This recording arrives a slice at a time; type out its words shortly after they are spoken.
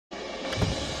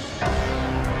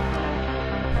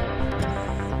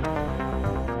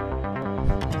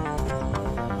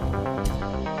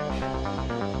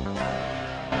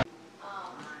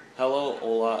Hello,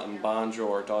 hola, and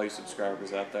bonjour to all you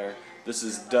subscribers out there. This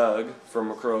is Doug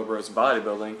from Croyle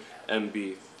Bodybuilding,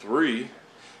 MB3,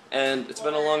 and it's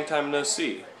been a long time no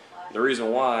see. The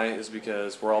reason why is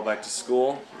because we're all back to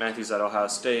school, Matthew's at Ohio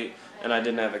State, and I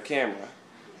didn't have a camera.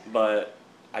 But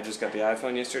I just got the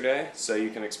iPhone yesterday, so you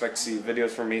can expect to see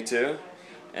videos from me too.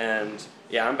 And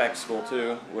yeah, I'm back to school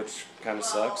too, which kind of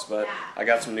sucks, but I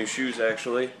got some new shoes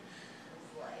actually.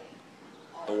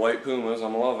 The white Pumas,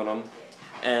 I'm loving them.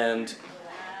 And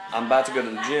I'm about to go to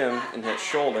the gym and hit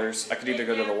shoulders. I could either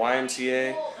go to the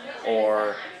YMCA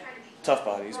or Tough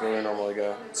Bodies, where we normally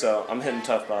go. So I'm hitting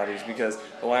Tough Bodies because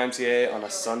the YMCA on a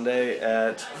Sunday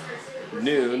at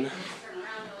noon,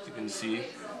 as you can see,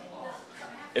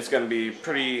 it's going to be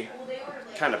pretty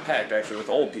kind of packed actually with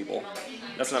old people.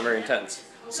 That's not very intense.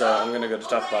 So I'm going to go to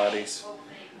Tough Bodies,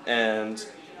 and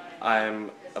I'm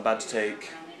about to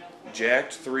take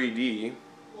Jacked 3D.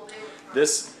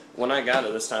 When I got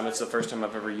it this time, it's the first time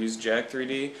I've ever used Jacked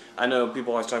 3D. I know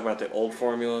people always talk about the old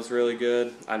formula is really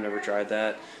good. I've never tried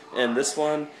that. And this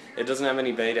one, it doesn't have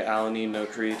any beta-alanine, no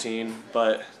creatine,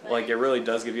 but like it really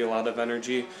does give you a lot of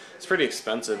energy. It's pretty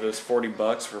expensive. It was 40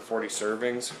 bucks for 40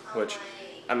 servings, which,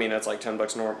 I mean, that's like 10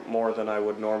 bucks more than I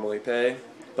would normally pay.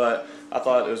 But I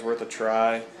thought it was worth a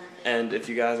try. And if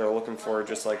you guys are looking for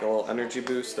just like a little energy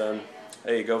boost, then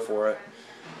hey, go for it.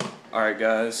 Alright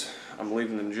guys, I'm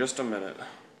leaving in just a minute.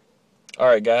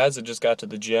 Alright guys, I just got to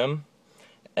the gym,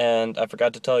 and I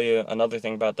forgot to tell you another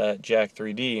thing about that Jacked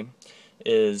 3D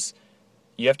is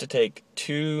you have to take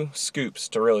 2 scoops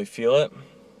to really feel it,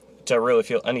 to really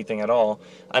feel anything at all.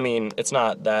 I mean, it's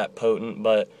not that potent,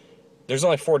 but there's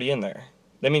only 40 in there.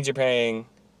 That means you're paying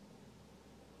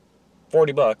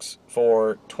 40 bucks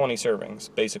for 20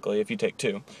 servings, basically, if you take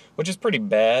 2, which is pretty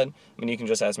bad. I mean, you can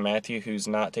just ask Matthew, who's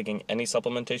not taking any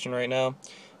supplementation right now,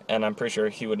 and I'm pretty sure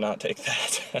he would not take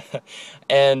that.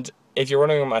 And if you're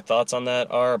wondering what my thoughts on that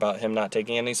are about him not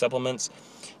taking any supplements,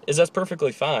 is that's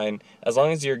perfectly fine. As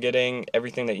long as you're getting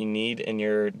everything that you need in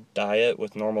your diet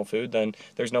with normal food, then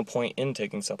there's no point in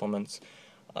taking supplements.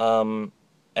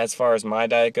 As far as my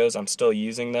diet goes, I'm still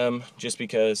using them just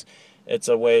because it's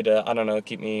a way to, I don't know,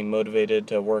 keep me motivated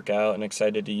to work out and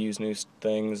excited to use new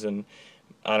things. And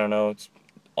I don't know, it's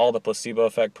all the placebo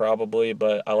effect probably,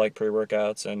 but I like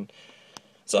pre-workouts, and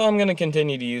so I'm going to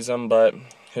continue to use them, but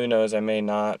who knows, I may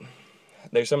not.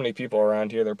 There's so many people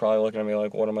around here, they're probably looking at me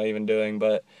like, what am I even doing?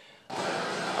 But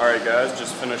alright guys,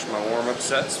 just finished my warm-up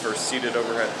sets for seated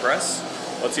overhead press.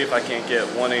 Let's see if I can't get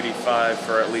 185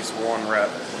 for at least 1 rep.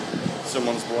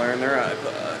 Someone's blaring their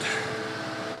iPod.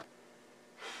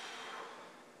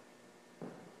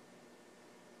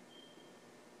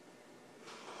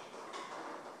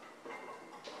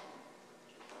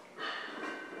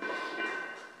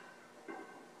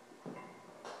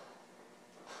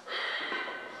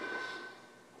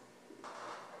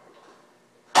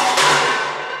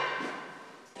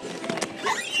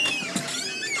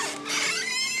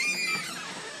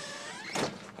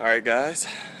 Alright guys,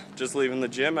 just leaving the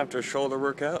gym after a shoulder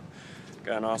workout.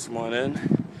 Got an awesome one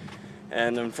in.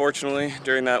 And unfortunately,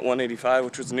 during that 185,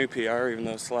 which was a new PR, even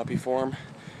though sloppy form,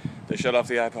 they shut off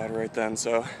the iPod right then,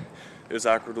 so it was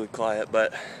awkwardly quiet.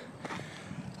 But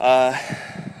I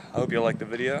hope you liked the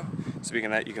video. Speaking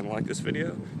of that, you can like this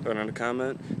video, throw it in a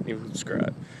comment, and even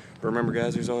subscribe. But remember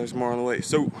guys, there's always more on the way,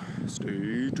 so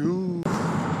stay tuned.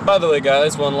 By the way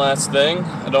guys, one last thing.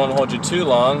 I don't want to hold you too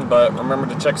long, but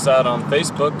remember to check us out on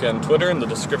Facebook and Twitter in the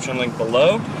description link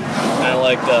below. And I'd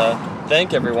like to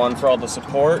thank everyone for all the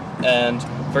support and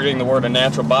for getting the word of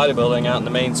natural bodybuilding out in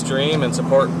the mainstream and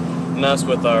supporting us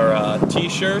with our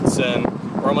t-shirts. And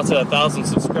we're almost at 1,000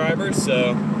 subscribers,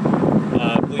 so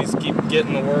please keep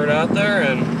getting the word out there,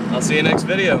 and I'll see you next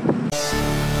video.